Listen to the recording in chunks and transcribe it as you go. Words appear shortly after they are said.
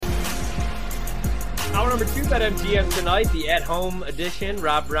Hour number 2 BetMGM tonight, the at-home edition.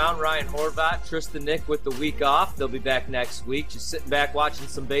 Rob Brown, Ryan Horvat, Tristan Nick with the week off. They'll be back next week. Just sitting back watching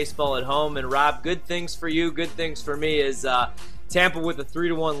some baseball at home. And Rob, good things for you, good things for me is Tampa with a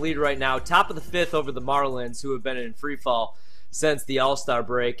 3-1 lead right now. Top of the fifth over the Marlins, who have been in free fall since the All-Star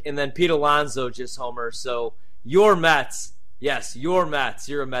break. And then Pete Alonso just homer. So your Mets, yes, your Mets.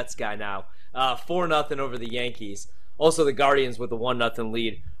 You're a Mets guy now. 4-0 over the Yankees. Also the Guardians with a 1-0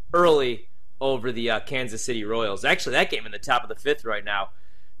 lead early over the Kansas City Royals. Actually, that game in the top of the fifth right now.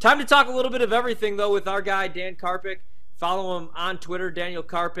 Time to talk a little bit of everything, though, with our guy, Dan Karpuc. Follow him on Twitter, Daniel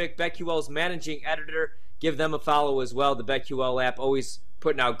Karpuc, BetQL's managing editor. Give them a follow as well. The BetQL app, always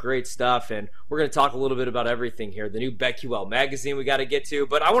putting out great stuff, and we're going to talk a little bit about everything here. The new BetQL magazine we got to get to.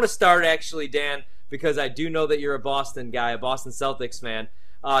 But I want to start, actually, Dan, because I do know that you're a Boston guy, a Boston Celtics fan.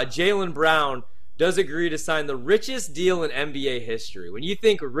 Jaylen Brown does agree to sign the richest deal in NBA history. When you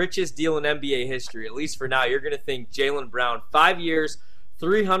think richest deal in NBA history, at least for now, you're going to think Jaylen Brown. 5 years,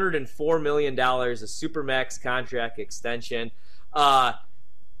 $304 million, a Supermax contract extension.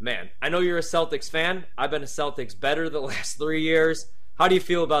 Man, I know you're a Celtics fan. I've been a Celtics better the last 3 years. How do you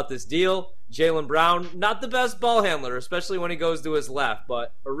feel about this deal? Jaylen Brown, not the best ball handler, especially when he goes to his left,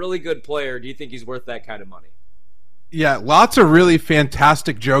 but a really good player. Do you think he's worth that kind of money? Yeah, lots of really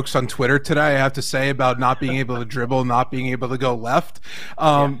fantastic jokes on Twitter today, I have to say, about not being able to dribble, not being able to go left.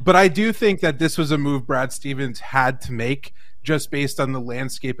 But I do think that this was a move Brad Stevens had to make just based on the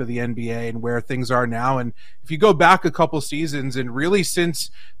landscape of the NBA and where things are now. And if you go back a couple seasons, and really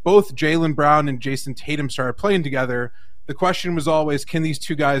since both Jaylen Brown and Jason Tatum started playing together, the question was always, can these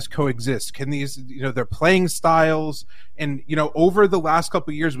two guys coexist? Can these, their playing styles, and, over the last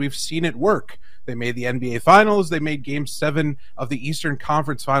couple of years, we've seen it work. They made the NBA Finals. They made Game 7 of the Eastern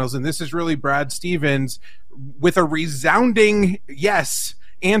Conference Finals. And this is really Brad Stevens with a resounding yes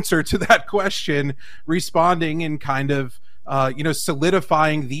answer to that question, responding and kind of,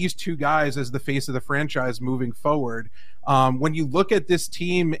 solidifying these two guys as the face of the franchise moving forward. When you look at this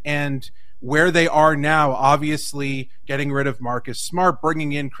team and where they are now, obviously getting rid of Marcus Smart,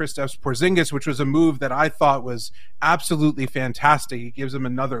 bringing in Kristaps Porzingis, which was a move that I thought was absolutely fantastic. It gives them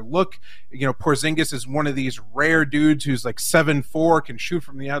another look. Porzingis is one of these rare dudes who's like 7'4", can shoot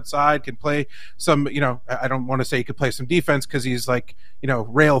from the outside, can play some, I don't want to say he could play some defense because he's like,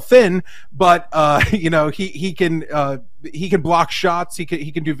 rail thin, but he can block shots. He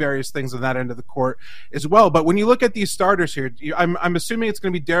can do various things on that end of the court as well. But when you look at these starters here, I'm assuming it's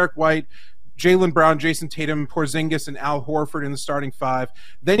going to be Derek White, Jaylen Brown, Jason Tatum, Porzingis, and Al Horford in the starting five.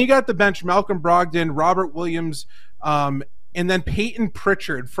 Then you got the bench, Malcolm Brogdon, Robert Williams, and then Peyton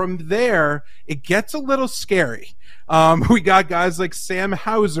Pritchard. From there, it gets a little scary. We got guys like Sam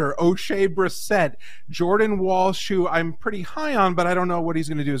Hauser, O'Shea Brissett, Jordan Walsh, who I'm pretty high on, but I don't know what he's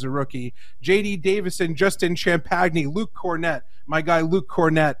going to do as a rookie, J.D. Davison, Justin Champagny, Luke Cornett, my guy Luke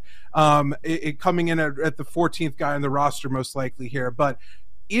Cornett, coming in at the 14th guy on the roster most likely here. But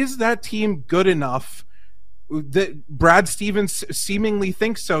is that team good enough? That Brad Stevens seemingly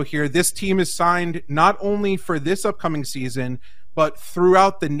thinks so here. This team is signed not only for this upcoming season, but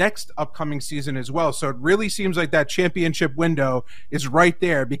throughout the next upcoming season as well. So it really seems like that championship window is right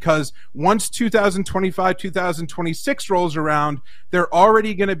there, because once 2025, 2026 rolls around, they're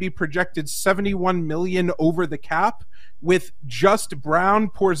already going to be projected $71 million over the cap, with just Brown,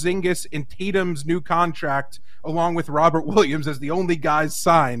 Porzingis, and Tatum's new contract, along with Robert Williams as the only guys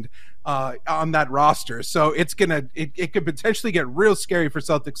signed on that roster. So it could potentially get real scary for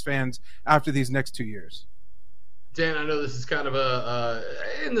Celtics fans after these next 2 years. Dan, I know this is kind of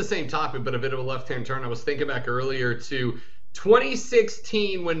in the same topic, but a bit of a left-hand turn. I was thinking back earlier to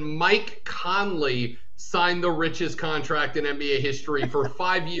 2016 when Mike Conley signed the richest contract in NBA history for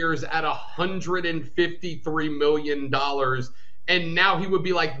 5 years at $153 million. And now he would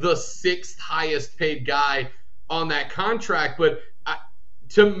be like the sixth highest paid guy on that contract. But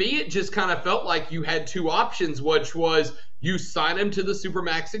to me, it just kind of felt like you had two options, which was you sign him to the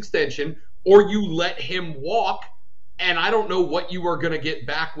Supermax extension or you let him walk. And I don't know what you are going to get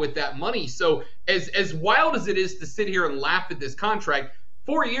back with that money. So as wild as it is to sit here and laugh at this contract,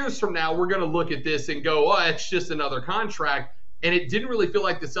 4 years from now, we're going to look at this and go, oh, it's just another contract. And it didn't really feel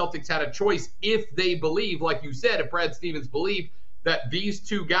like the Celtics had a choice if they believe, like you said, if Brad Stevens believed that these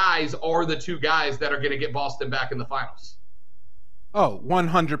two guys are the two guys that are going to get Boston back in the finals. Oh,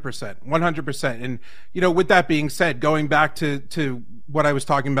 100%, 100%. And, with that being said, going back to what I was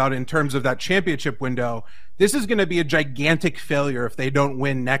talking about in terms of that championship window, this is going to be a gigantic failure if they don't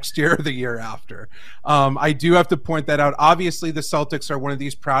win next year or the year after. I do have to point that out. Obviously, the Celtics are one of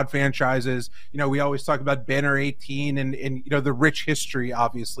these proud franchises. We always talk about Banner 18 and the rich history,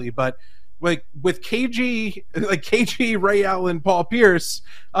 obviously. But like with KG, Ray Allen, Paul Pierce,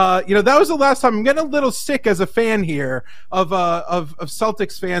 that was the last time. I'm getting a little sick as a fan here of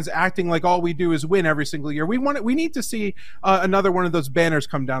Celtics fans acting like all we do is win every single year. We need to see another one of those banners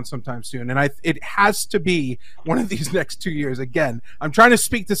come down sometime soon, and it has to be one of these next 2 years. Again, I'm trying to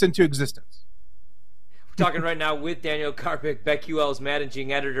speak this into existence. We're talking right now with Daniel Karpuc, BetQL's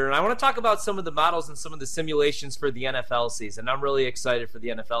managing editor, and I want to talk about some of the models and some of the simulations for the NFL season. I'm really excited for the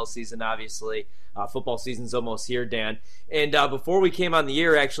NFL season, obviously. Football season's almost here, Dan. And before we came on the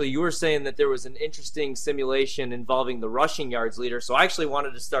air, actually, you were saying that there was an interesting simulation involving the rushing yards leader, so I actually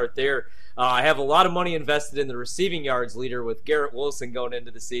wanted to start there. I have a lot of money invested in the receiving yards leader with Garrett Wilson going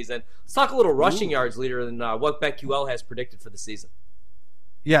into the season. Let's talk a little rushing yards leader and what BetQL has predicted for the season.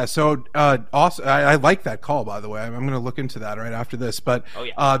 Yeah, so also, I like that call, by the way. I'm going to look into that right after this. But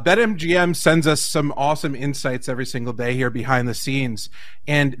BetMGM sends us some awesome insights every single day here behind the scenes.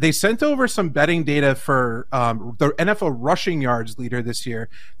 And they sent over some betting data for the NFL rushing yards leader this year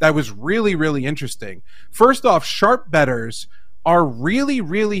that was really, really interesting. First off, sharp bettors are really,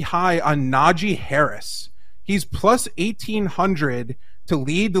 really high on Najee Harris. He's plus 1,800 to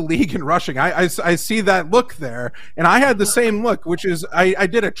lead the league in rushing. I see that look there, and I had the same look, which is I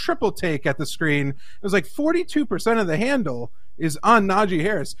did a triple take at the screen. It was like 42% of the handle is on Najee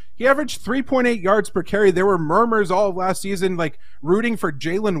Harris. He averaged 3.8 yards per carry. There were murmurs all of last season, like rooting for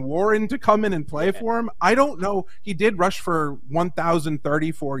Jaylen Warren to come in and play for him. I don't know. He did rush for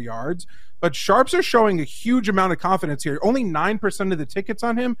 1,034 yards. But sharps are showing a huge amount of confidence here. Only 9% of the tickets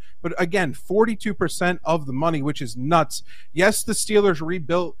on him, but again, 42% of the money, which is nuts. Yes, the Steelers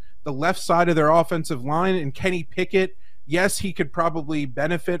rebuilt the left side of their offensive line, and Kenny Pickett, yes, he could probably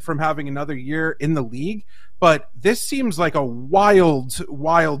benefit from having another year in the league, but this seems like a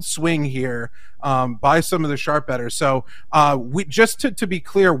wild swing here by some of the sharp bettors. So we just to be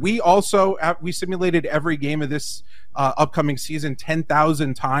clear, we also we simulated every game of this upcoming season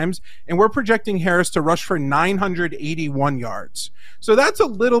 10,000 times, and we're projecting Harris to rush for 981 yards. So that's a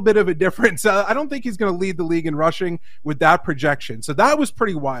little bit of a difference. I don't think he's going to lead the league in rushing with that projection. So that was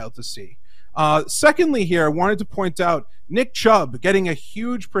pretty wild to see. Secondly here, I wanted to point out Nick Chubb getting a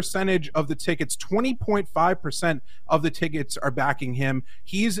huge percentage of the tickets. 20.5% of the tickets are backing him.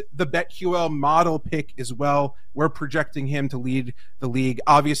 He's the BetQL model pick as well. We're projecting him to lead the league.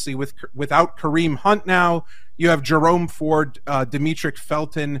 Obviously, without Kareem Hunt now, you have Jerome Ford, Demetric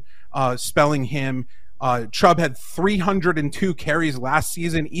Felton spelling him. Chubb had 302 carries last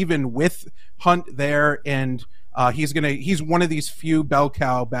season, even with Hunt there, and he's one of these few bell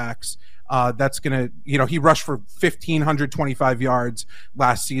cow backs that's going to, he rushed for 1,525 yards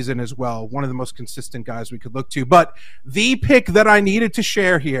last season as well. One of the most consistent guys we could look to. But the pick that I needed to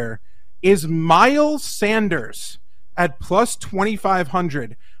share here is Miles Sanders at plus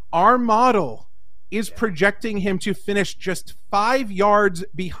 2,500. Our model is projecting him to finish just 5 yards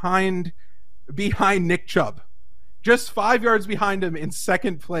behind Nick Chubb. Just 5 yards behind him in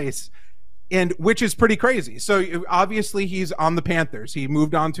second place. And which is pretty crazy. So obviously he's on the Panthers. He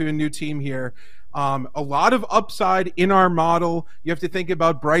moved on to a new team here. A lot of upside in our model. You have to think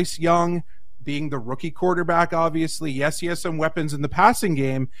about Bryce Young being the rookie quarterback, obviously. Yes, he has some weapons in the passing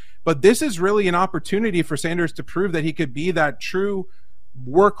game, but this is really an opportunity for Sanders to prove that he could be that true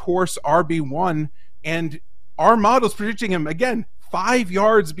workhorse RB1. And our model's predicting him, again, 5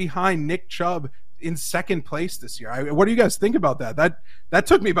 yards behind Nick Chubb in second place this year. What do you guys think about that? That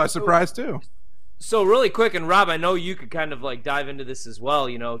took me by surprise too. So really quick, and Rob, I know you could kind of like dive into this as well,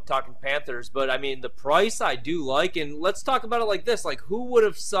 talking Panthers, but I mean the price I do like, and let's talk about it like this: like who would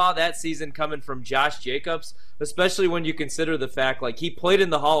have saw that season coming from Josh Jacobs, especially when you consider the fact like he played in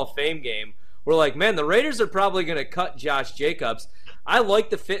the Hall of Fame game. We're like, man, the Raiders are probably going to cut Josh Jacobs. I like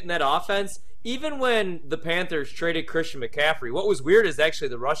the fit in that offense. Even when the Panthers traded Christian McCaffrey, what was weird is actually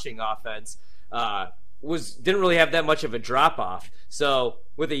the rushing offense didn't really have that much of a drop off. So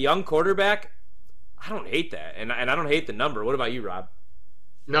with a young quarterback, I don't hate that, and I don't hate the number. What about you, Rob?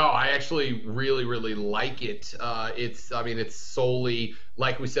 No, I actually really, really like it. It's solely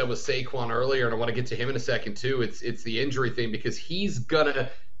like we said with Saquon earlier, and I want to get to him in a second too. It's the injury thing because he's gonna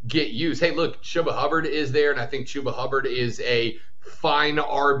get used. Hey, look, Chuba Hubbard is there, and I think Chuba Hubbard is a fine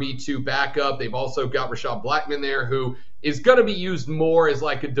RB2 backup. They've also got Rashad Blackman there, who is going to be used more as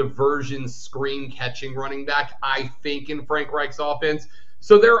like a diversion screen catching running back, I think, in Frank Reich's offense.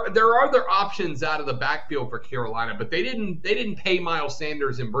 So there are other options out of the backfield for Carolina, but they didn't pay Miles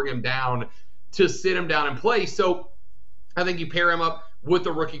Sanders and bring him down to sit him down and play. So I think you pair him up with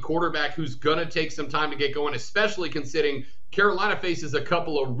a rookie quarterback who's going to take some time to get going, especially considering Carolina faces a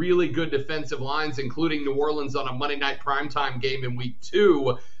couple of really good defensive lines, including New Orleans on a Monday night primetime game in week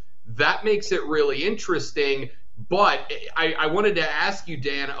 2. That makes it really interesting. But I wanted to ask you,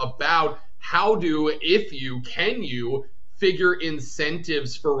 Dan, about if you figure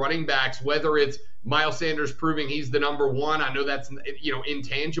incentives for running backs, whether it's Miles Sanders proving he's the number one. I know that's,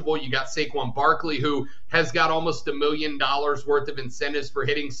 intangible. You got Saquon Barkley, who has got almost $1 million worth of incentives for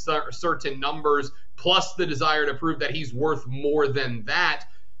hitting certain numbers, plus the desire to prove that he's worth more than that.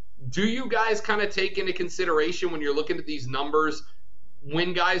 Do you guys kind of take into consideration when you're looking at these numbers,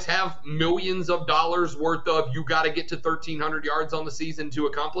 when guys have millions of dollars worth of, you got to get to 1,300 yards on the season to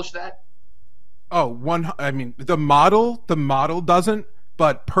accomplish that? The model doesn't.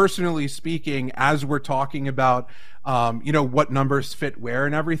 But personally speaking, as we're talking about, what numbers fit where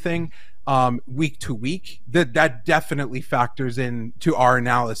and everything, week to week, that definitely factors in to our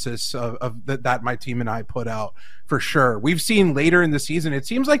analysis of that my team and I put out for sure. We've seen later in the season, it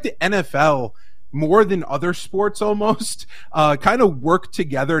seems like the NFL, more than other sports almost, kind of work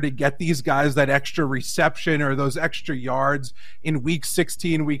together to get these guys that extra reception or those extra yards in week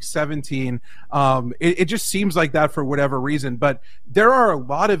 16, week 17. It just seems like that for whatever reason. But there are a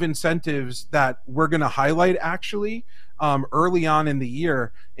lot of incentives that we're going to highlight actually early on in the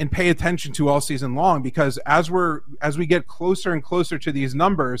year and pay attention to all season long, because as we get closer and closer to these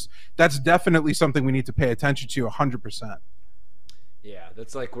numbers, that's definitely something we need to pay attention to 100%. Yeah,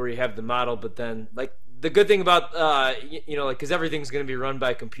 that's like where you have the model, but then like the good thing about because everything's going to be run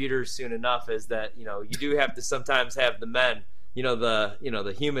by computers soon enough, is that you do have to sometimes have the men,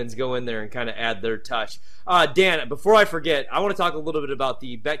 the humans go in there and kind of add their touch. Dan, before I forget, I want to talk a little bit about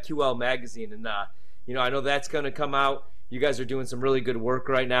the BetQL magazine, and I know that's going to come out. You guys are doing some really good work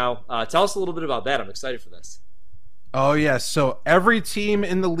right now. Tell us a little bit about that. I'm excited for this. Oh yes, so every team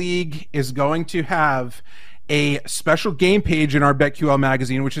in the league is going to have a special game page in our BetQL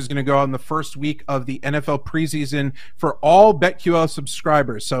magazine, which is going to go on the first week of the NFL preseason for all BetQL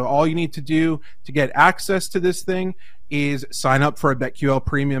subscribers. So all you need to do to get access to this thing is sign up for a BetQL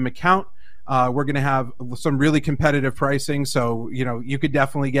premium account. We're going to have some really competitive pricing. So, you could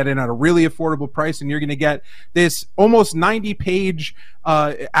definitely get in at a really affordable price, and you're going to get this almost 90-page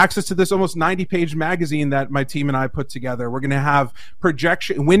access to this almost 90-page magazine that my team and I put together. We're going to have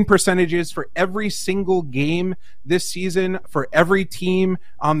win percentages for every single game this season for every team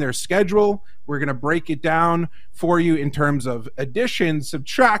on their schedule. We're going to break it down for you in terms of additions,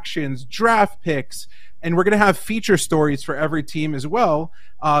 subtractions, draft picks, and we're going to have feature stories for every team as well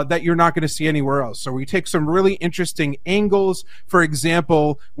that you're not going to see anywhere else. So we take some really interesting angles. For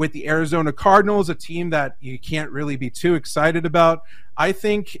example, with the Arizona Cardinals, a team that you can't really be too excited about, I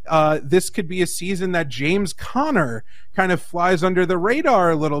think this could be a season that James Conner kind of flies under the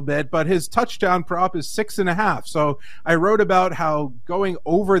radar a little bit, but his touchdown prop is 6.5. So I wrote about how going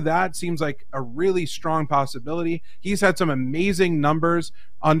over that seems like a really strong possibility. He's had some amazing numbers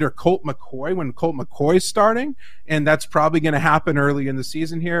under Colt McCoy when Colt McCoy's starting, and that's probably going to happen early in the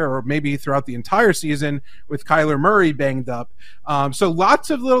season here, or maybe throughout the entire season with Kyler Murray banged up. So lots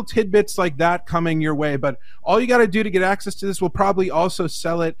of little tidbits like that coming your way, but all you got to do to get access to this, we'll probably also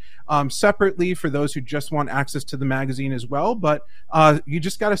sell it separately for those who just want access to the magazine as well. But you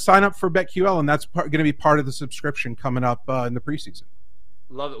just got to sign up for BetQL, and that's going to be part of the subscription coming up in the preseason.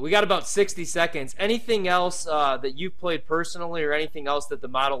 Love it. We got about 60 seconds. Anything else that you've played personally, or anything else that the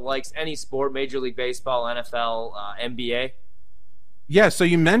model likes? Any sport, Major League Baseball, NFL, NBA? Yeah, so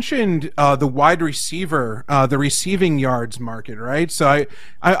you mentioned the wide receiver, the receiving yards market, right? So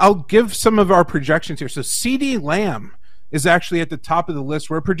I'll give some of our projections here. So CeeDee Lamb is actually at the top of the list.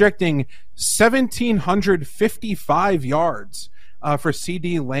 We're projecting 1,755 yards for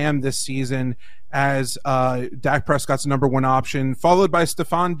CeeDee Lamb this season, as Dak Prescott's number one option, followed by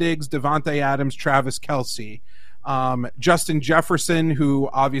Stephon Diggs, Devontae Adams, Travis Kelce. Justin Jefferson, who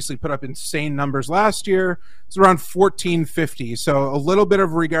obviously put up insane numbers last year, is around 1,450. So a little bit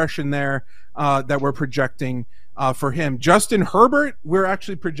of regression there that we're projecting for him. Justin Herbert, we're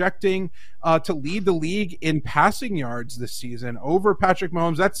actually projecting to lead the league in passing yards this season over Patrick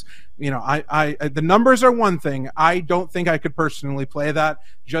Mahomes. That's, the numbers are one thing. I don't think I could personally play that,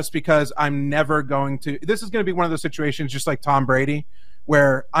 just because I'm never going to. This is going to be one of those situations just like Tom Brady,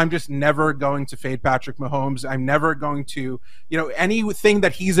 where I'm just never going to fade Patrick Mahomes. I'm never going to, anything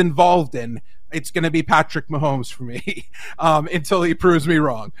that he's involved in, it's going to be Patrick Mahomes for me until he proves me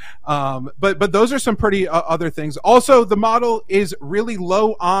wrong. But those are some pretty other things. Also, the model is really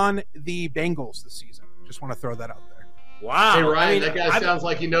low on the Bengals this season. Just want to throw that out there. Wow. Hey, Ryan, that guy sounds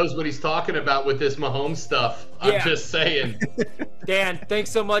like he knows what he's talking about with this Mahomes stuff. I'm just saying. Dan, thanks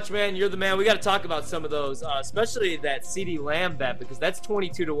so much, man. You're the man. We got to talk about some of those, especially that CeeDee Lamb bet, because that's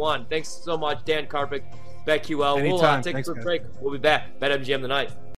 22-1. Thanks so much, Dan Karpuc. BetQL. We'll Anytime. take Thanks, a quick guys. break. We'll be back. BetMGM tonight.